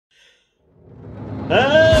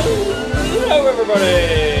Hello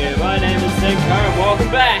everybody! My name is Senkara and welcome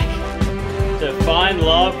back to Find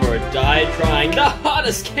Love or Die Trying, the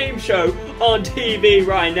hottest game show on TV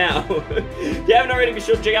right now. If you haven't already, be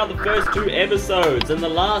sure to check out the first 2 episodes. In the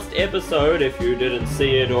last episode, if you didn't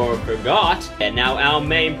see it or forgot, and now our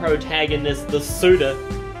main protagonist, the suitor,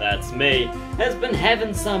 that's me, has been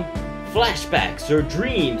having some flashbacks or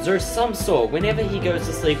dreams or some sort. Whenever he goes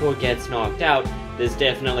to sleep or gets knocked out, there's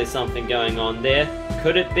definitely something going on there.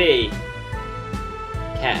 Could it be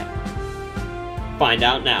Cat? Find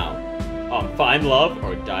out now on Find Love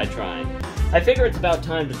or Die Trying. I figure it's about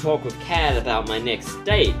time to talk with Cat about my next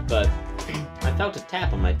date, but I felt a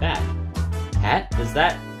tap on my back. Cat? Is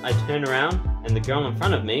that? I turn around, and the girl in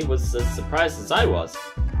front of me was as surprised as I was.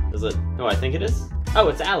 Is it? Oh, I think it is? Oh,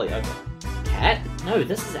 it's Allie. Okay. Cat? No,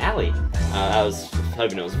 this is Allie. I was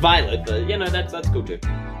hoping it was Violet, but you know, that's cool too.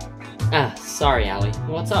 Ah, sorry, Allie.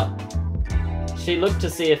 What's up? She looked to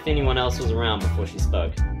see if anyone else was around before she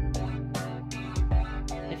spoke.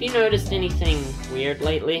 Have you noticed anything weird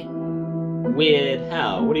lately? Weird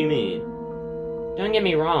how? What do you mean? Don't get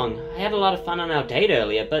me wrong, I had a lot of fun on our date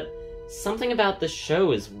earlier, but something about this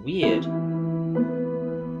show is weird. I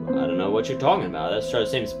don't know what you're talking about. This show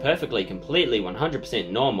seems perfectly, completely, 100%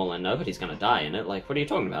 normal and nobody's gonna die in it. Like, what are you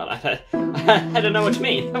talking about? I don't know what you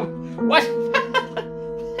mean. What?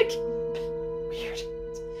 Weird.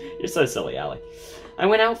 You're so silly, Allie. I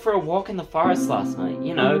went out for a walk in the forest last night,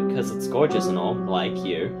 you know, because it's gorgeous and all, like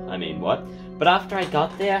you. I mean, what? But after I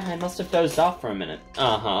got there, I must have dozed off for a minute.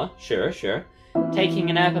 Uh-huh, sure. Taking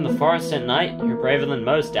a nap in the forest at night? You're braver than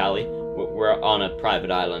most, Allie. We're on a private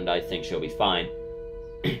island. I think she'll be fine.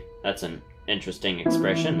 That's an interesting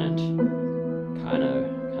expression and kind of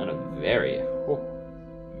very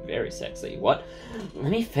sexy. What? Let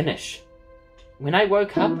me finish. When I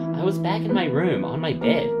woke up, I was back in my room, on my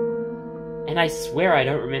bed. And I swear I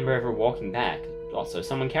don't remember ever walking back. Also,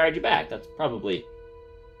 someone carried you back. That's probably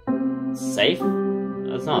safe?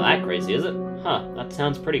 That's not that crazy, is it? Huh, that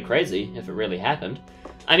sounds pretty crazy, if it really happened.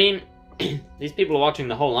 I mean, these people are watching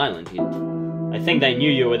the whole island. I think they knew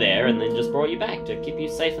you were there and then just brought you back to keep you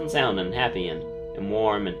safe and sound and happy and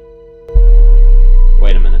warm and...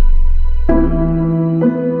 Wait a minute.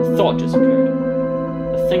 A thought just occurred.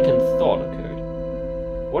 A thinking thought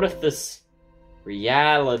occurred. What if this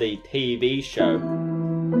reality TV show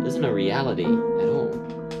isn't a reality at all?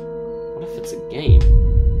 What if it's a game?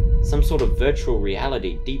 Some sort of virtual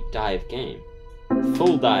reality deep dive game?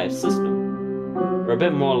 Full dive system? Or a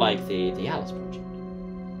bit more like the Alice Project?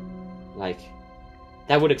 Like,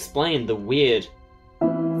 that would explain the weird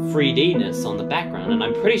 3D-ness on the background, and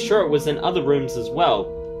I'm pretty sure it was in other rooms as well.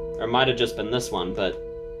 Or it might have just been this one, but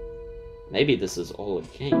maybe this is all a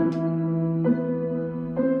game.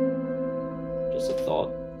 Just a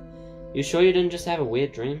thought. You sure you didn't just have a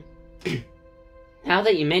weird dream? Now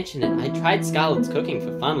that you mention it, I tried Scarlett's cooking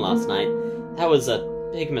for fun last night. That was a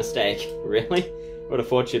big mistake. Really? Would have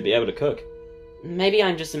thought she'd be able to cook. Maybe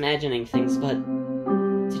I'm just imagining things, but...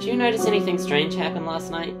 Did you notice anything strange happen last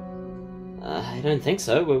night? I don't think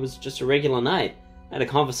so. It was just a regular night. I had a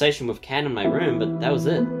conversation with Kat in my room, but that was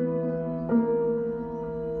it.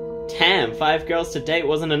 Damn, 5 girls to date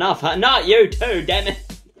wasn't enough, huh? Not you too, damn it!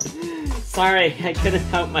 Sorry, I couldn't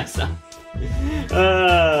help myself.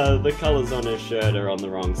 The colors on her shirt are on the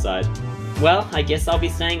wrong side. Well, I guess I'll be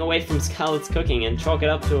staying away from Scarlett's cooking and chalk it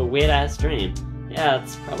up to a weird-ass dream. Yeah,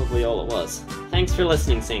 that's probably all it was. Thanks for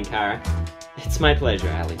listening, Senkara. It's my pleasure,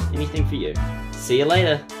 Allie. Anything for you. See you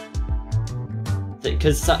later.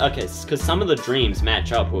 Because some of the dreams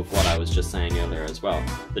match up with what I was just saying earlier as well.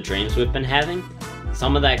 The dreams we've been having,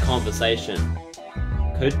 some of that conversation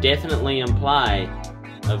could definitely imply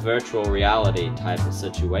a virtual reality type of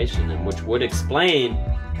situation, and which would explain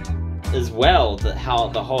as well how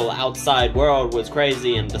the whole outside world was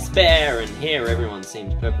crazy and despair, and here everyone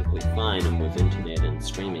seems perfectly fine and with internet and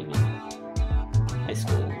streaming and high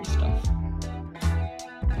school and stuff.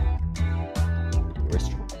 And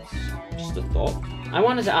restaurants. Just a thought. I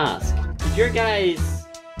wanted to ask, did your guys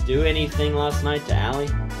do anything last night to Allie?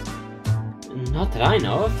 Not that I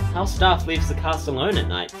know of. House staff leaves the cast alone at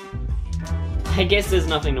night. I guess there's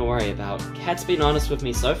nothing to worry about. Kat's been honest with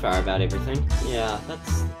me so far about everything. Yeah,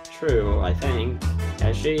 that's true, I think.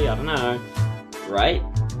 Has she? I don't know. Right?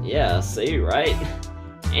 Yeah, see, right?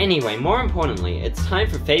 Anyway, more importantly, it's time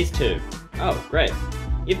for Phase 2. Oh, great.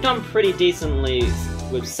 You've done pretty decently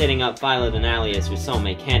with setting up Violet and Allie as your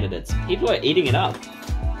soulmate candidates. People are eating it up.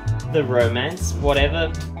 The romance, whatever.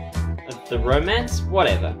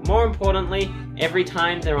 More importantly, every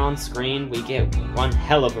time they're on screen, we get one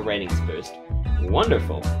hell of a ratings boost.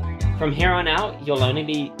 Wonderful. From here on out, you'll only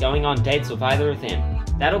be going on dates with either of them.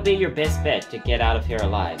 That'll be your best bet to get out of here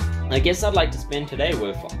alive. I guess I'd like to spend today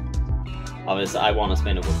with... Obviously, I want to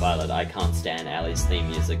spend it with Violet. I can't stand Allie's theme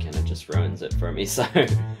music and it just ruins it for me, so...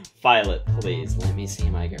 Violet, please, let me see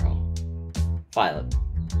my girl. Violet.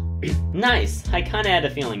 Nice! I kinda had a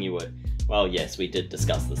feeling you would. Well, yes, we did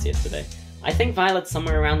discuss this yesterday. I think Violet's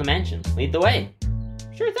somewhere around the mansion. Lead the way.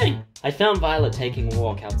 Sure thing. I found Violet taking a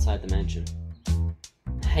walk outside the mansion.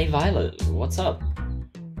 Hey Violet, what's up?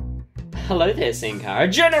 Hello there, Senkara.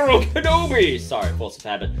 General Kenobi! Sorry, force of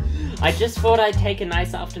habit. I just thought I'd take a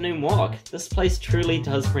nice afternoon walk. This place truly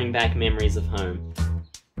does bring back memories of home.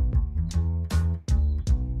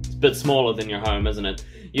 It's a bit smaller than your home, isn't it?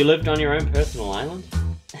 You lived on your own personal island?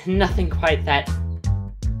 Nothing quite that...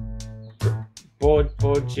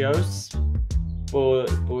 Borgios?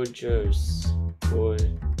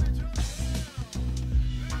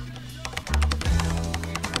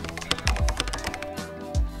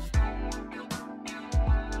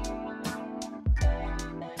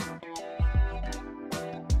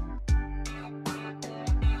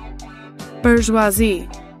 Bourgeoisie.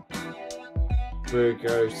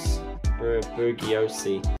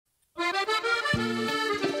 Burgiosi.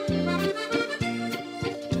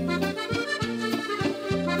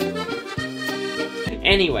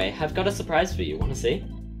 Anyway, I've got a surprise for you. Want to see?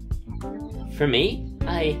 For me?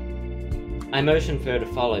 I motioned for her to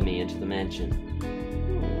follow me into the mansion.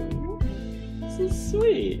 This is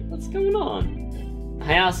sweet. What's going on?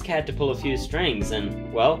 I asked Cat to pull a few strings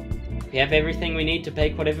and, well, we have everything we need to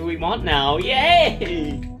bake whatever we want now.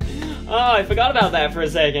 Yay! Oh, I forgot about that for a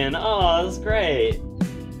second. Oh, that's great.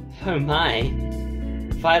 Oh my.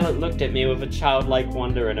 Violet looked at me with a childlike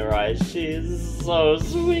wonder in her eyes. She's so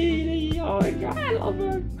sweet. Oh my god, I love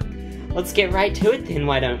her. Let's get right to it then,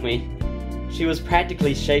 why don't we? She was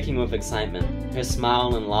practically shaking with excitement. Her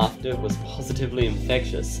smile and laughter was positively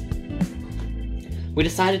infectious. We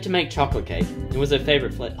decided to make chocolate cake. It was her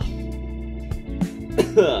favorite flavor.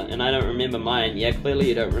 And I don't remember mine. Yeah, clearly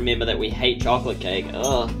you don't remember that we hate chocolate cake.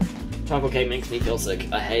 Ugh. Chocolate cake makes me feel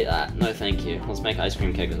sick. I hate that. No thank you. Let's make ice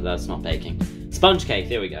cream cake because that's not baking. Sponge cake,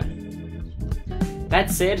 there we go. That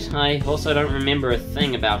said, I also don't remember a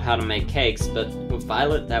thing about how to make cakes, but with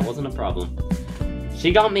Violet, that wasn't a problem.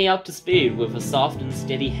 She got me up to speed with a soft and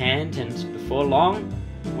steady hand, and before long,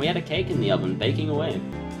 we had a cake in the oven baking away.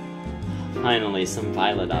 Finally, some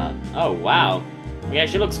Violet art. Oh, wow. Yeah,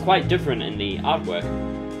 she looks quite different in the artwork.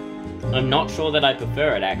 I'm not sure that I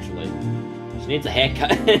prefer it, actually. She needs a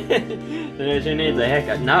haircut. She needs a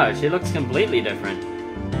haircut. No, she looks completely different.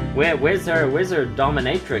 Where's her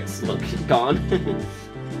dominatrix look gone?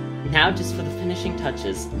 Now just for the finishing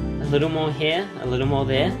touches. A little more here, a little more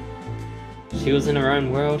there. She was in her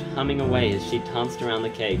own world, humming away as she danced around the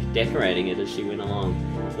cake, decorating it as she went along.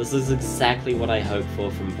 This is exactly what I hoped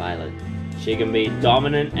for from Violet. She can be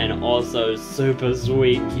dominant and also super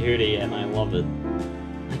sweet cutie, and I love it.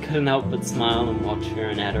 I couldn't help but smile and watch her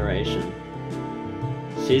in adoration.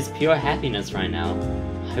 She's pure happiness right now.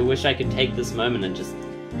 I wish I could take this moment and just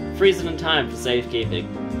freeze it in time for safekeeping.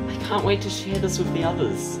 I can't wait to share this with the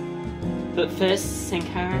others. But first,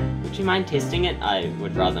 Senkara, would you mind testing it? I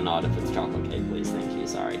would rather not if it's chocolate cake, please, thank you,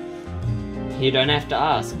 sorry. You don't have to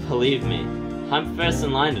ask, believe me. I'm first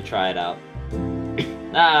in line to try it out.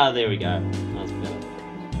 Ah, there we go. That was better.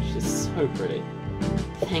 She's so pretty.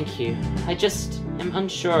 Thank you. I just am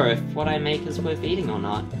unsure if what I make is worth eating or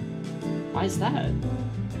not. Why is that?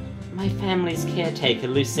 My family's caretaker,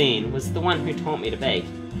 Lucine, was the one who taught me to bake.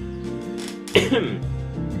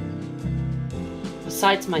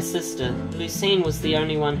 Besides my sister, Lucine was the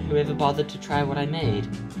only one who ever bothered to try what I made.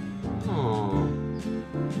 Aww.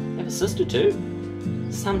 You have a sister too?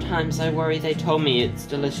 Sometimes I worry they told me it's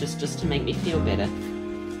delicious just to make me feel better.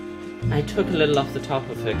 I took a little off the top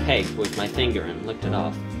of her cake with my finger and licked it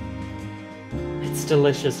off. It's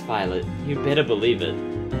delicious, Violet. You better believe it.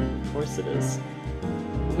 Of course it is.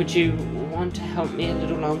 Would you want to help me a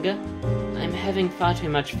little longer? I'm having far too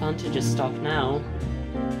much fun to just stop now.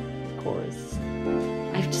 Of course.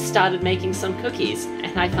 I've just started making some cookies,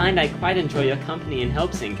 and I find I quite enjoy your company and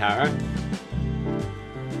help, Senkara.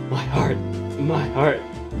 My heart.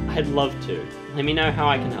 I'd love to. Let me know how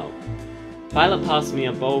I can help. Violet passed me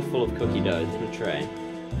a bowl full of cookie dough in a tray.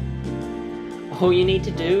 All you need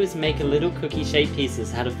to do is make a little cookie-shaped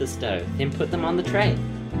pieces out of this dough, then put them on the tray.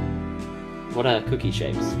 What are cookie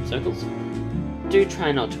shapes? Circles? Do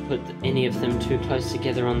try not to put any of them too close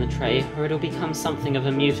together on the tray, or it'll become something of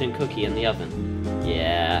a mutant cookie in the oven.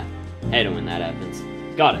 Yeah, hate it when that happens.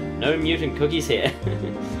 Got it, no mutant cookies here.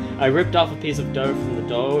 I ripped off a piece of dough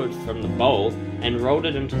from the bowl and rolled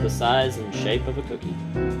it into the size and shape of a cookie.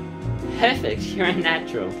 perfect. You're a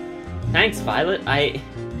natural. Thanks, Violet.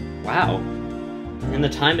 Wow. In the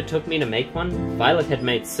time it took me to make one, Violet had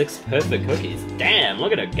made 6 perfect cookies. Damn,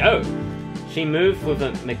 look at her go! She moved with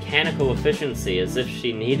a mechanical efficiency as if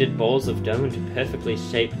she kneaded balls of dough into perfectly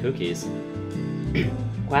shaped cookies.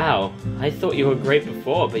 Wow, I thought you were great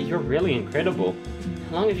before, but you're really incredible.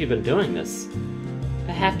 How long have you been doing this?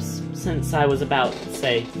 Perhaps since I was about,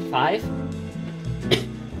 say, 5?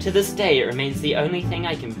 To this day, it remains the only thing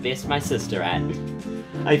I can best my sister at.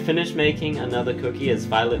 I finished making another cookie as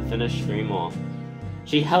Violet finished 3 more.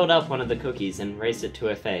 She held up one of the cookies and raised it to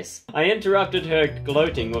her face. I interrupted her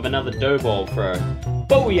gloating with another dough ball for her.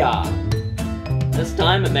 Booyah! This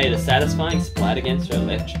time it made a satisfying splat against her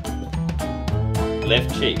left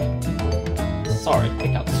cheek. Sorry,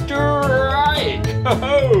 pick up. Strike!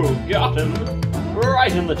 Oh, got him!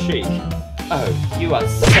 Right in the cheek. Oh, you are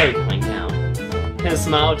so clean now. Her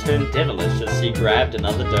smile turned devilish as she grabbed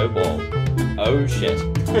another dough ball. Oh shit.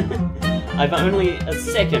 I've only a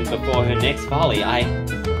second before her next volley. I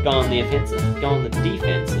go on the offensive, go on the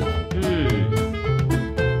defensive.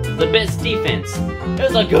 The best defense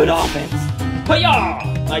is a good offense. Hi-yah!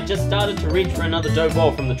 I just started to reach for another dough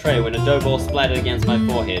ball from the tray when a dough ball splattered against my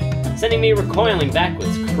forehead, sending me recoiling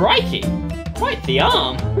backwards. Crikey! Quite the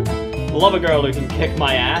arm! Love a girl who can kick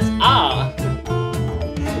my ass. Ah!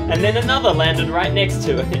 And then another landed right next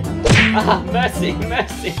to it. Ah, mercy,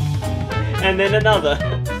 mercy. And then another.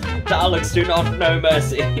 Daleks do not know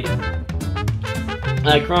mercy.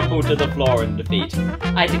 I crumpled to the floor in defeat.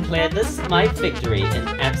 I declare this my victory in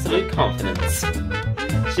absolute confidence.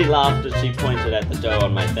 She laughed as she pointed at the dough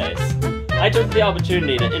on my face. I took the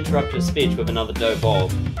opportunity to interrupt her speech with another dough ball.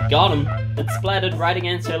 Got him! It splattered right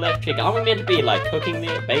against her left cheek. Are we meant to be like cooking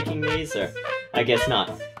these, baking these, or I guess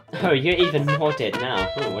not. Oh, you're even more dead now.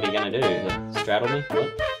 Oh, what are you gonna do? Straddle me?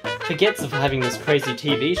 What? Forget surviving this crazy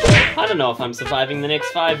TV show. I don't know if I'm surviving the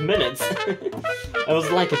next 5 minutes. I was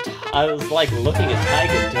like looking a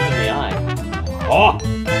tiger dead in the eye. Oh!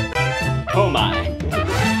 Oh my!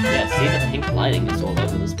 Yeah, see, the pink lighting is all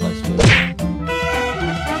over this place too.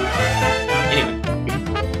 Anyway,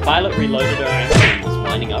 Violet reloaded her ammo and was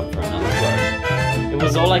winding up for another throw. It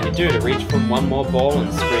was all I could do to reach for one more ball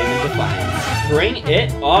and scream in defiance. Bring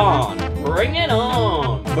it on! Bring it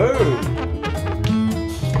on! Boom!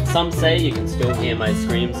 Some say you can still hear my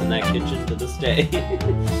screams in that kitchen to this day.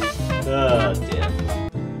 Oh dear.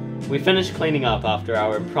 We finished cleaning up after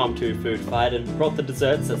our impromptu food fight and brought the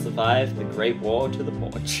desserts that survived the Great War to the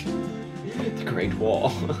porch. The Great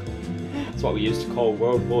War. That's what we used to call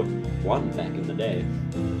World War I back in the day.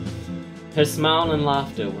 Her smile and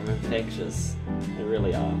laughter were infectious. They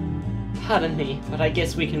really are. Pardon me, but I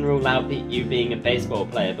guess we can rule out you being a baseball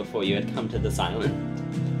player before you had come to this island.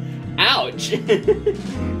 Ouch!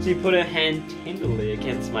 She put her hand tenderly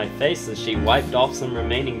against my face as she wiped off some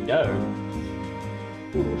remaining dough.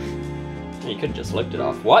 Ooh. You could have just licked it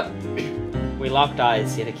off. What? We locked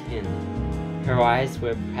eyes yet again. Her eyes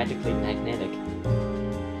were practically magnetic.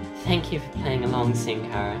 Thank you for playing along,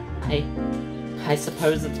 Senkara. I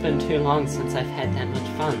suppose it's been too long since I've had that much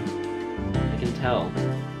fun. I can tell.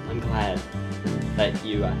 I'm glad that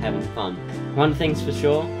you are having fun. One thing's for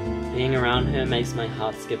sure. Being around her makes my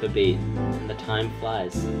heart skip a beat, and the time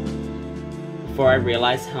flies. Before I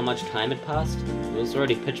realized how much time had passed, it was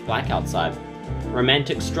already pitch black outside.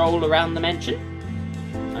 Romantic stroll around the mansion?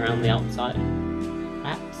 Around the outside?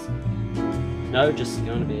 Perhaps? No, just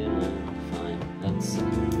going to be fine. That's...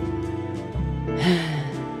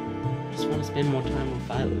 just want to spend more time with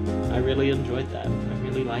Violet. I really enjoyed that. I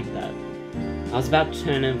really liked that. I was about to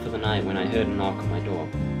turn in for the night when I heard a knock on my door.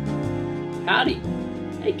 Howdy!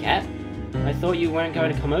 Hey, Cat. I thought you weren't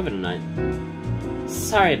going to come over tonight.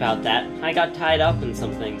 Sorry about that. I got tied up in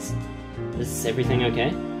some things. Is everything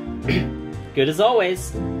okay? Good as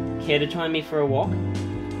always. Care to join me for a walk?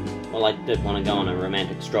 Well, I did want to go on a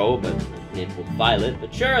romantic stroll, but I met with Violet,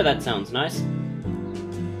 but sure, that sounds nice.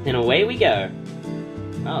 Then away we go.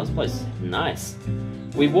 Wow, this place is nice.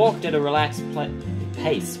 We walked at a relaxed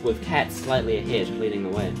pace, with Cat slightly ahead, leading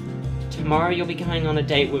the way. Tomorrow you'll be going on a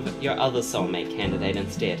date with your other soulmate candidate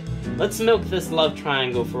instead. Let's milk this love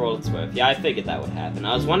triangle for all it's worth. Yeah, I figured that would happen.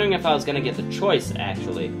 I was wondering if I was going to get the choice,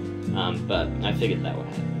 actually. But I figured that would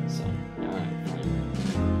happen, so... Alright,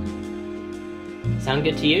 fine. Sound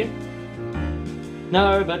good to you?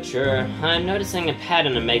 No, but sure. I'm noticing a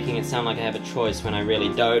pattern of making it sound like I have a choice when I really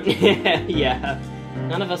don't. Yeah.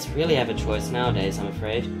 None of us really have a choice nowadays, I'm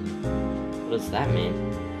afraid. What does that mean?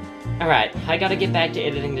 Alright, I gotta get back to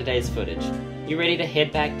editing today's footage. You ready to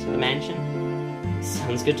head back to the mansion?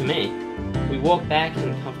 Sounds good to me. We walk back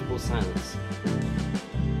in comfortable silence.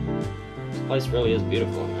 This place really is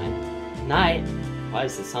beautiful, right? night. Why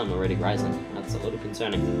is the sun already rising? That's a little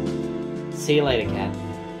concerning. See you later, cat.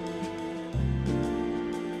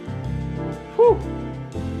 Whew.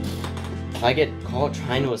 If I get caught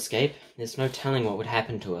trying to escape, there's no telling what would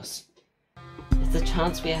happen to us. It's a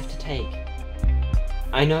chance we have to take.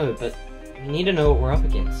 I know, but we need to know what we're up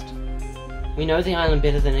against. We know the island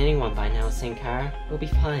better than anyone by now, Senkara. We'll be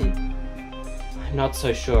fine. I'm not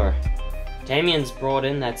so sure. Damien's brought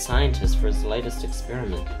in that scientist for his latest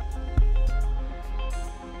experiment.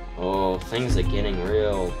 Oh, things are getting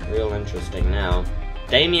real interesting now.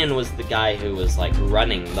 Damien was the guy who was, like,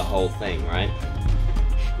 running the whole thing, right?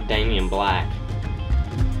 Damien Black.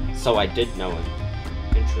 So I did know him.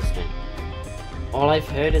 Interesting. All I've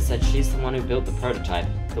heard is that she's the one who built the prototype.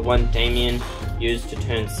 The one Damien used to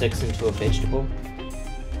turn 6 into a vegetable.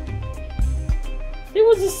 It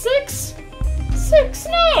was a 6? 6?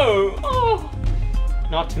 No! Oh!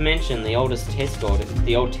 Not to mention the old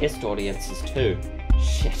test audiences too.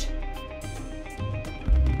 Shit.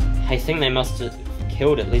 I think they must have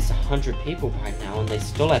killed at least 100 people right now and they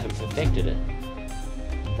still haven't perfected it.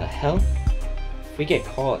 The hell? If we get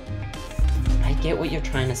caught... I get what you're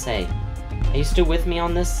trying to say. Are you still with me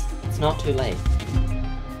on this? It's not too late.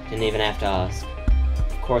 Didn't even have to ask.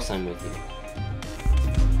 Of course I'm with you.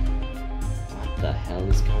 What the hell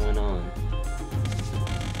is going on?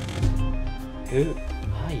 Who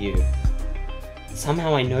are you?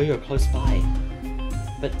 Somehow I know you're close by.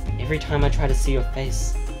 But every time I try to see your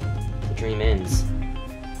face, the dream ends.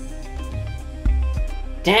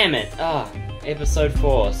 Damn it! Episode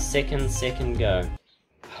 4, second go.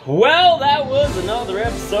 Well, that was another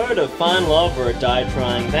episode of Find Love or Die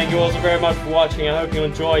Trying. Thank you all so very much for watching. I hope you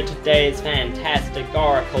enjoyed today's fantastic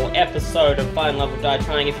oracle episode of Find Love or Die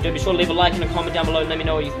Trying. If you do, be sure to leave a like and a comment down below and let me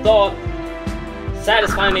know what you thought.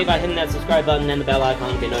 Satisfy me by hitting that subscribe button and the bell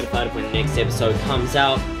icon to be notified of when the next episode comes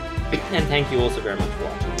out. And thank you all so very much for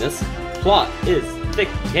watching. This plot is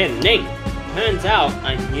thickening. Turns out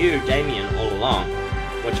I knew Damien all along,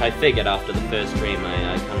 which I figured after the first dream.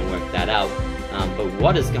 I kind of worked that out. But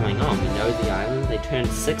what is going on? We know the island. They turned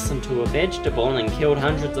 6 into a vegetable and killed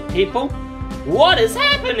hundreds of people. What is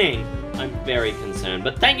happening? I'm very concerned.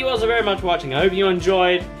 But thank you all so very much for watching. I hope you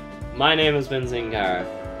enjoyed. My name has been Senkara.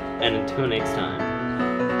 And until next time,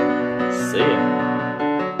 see ya.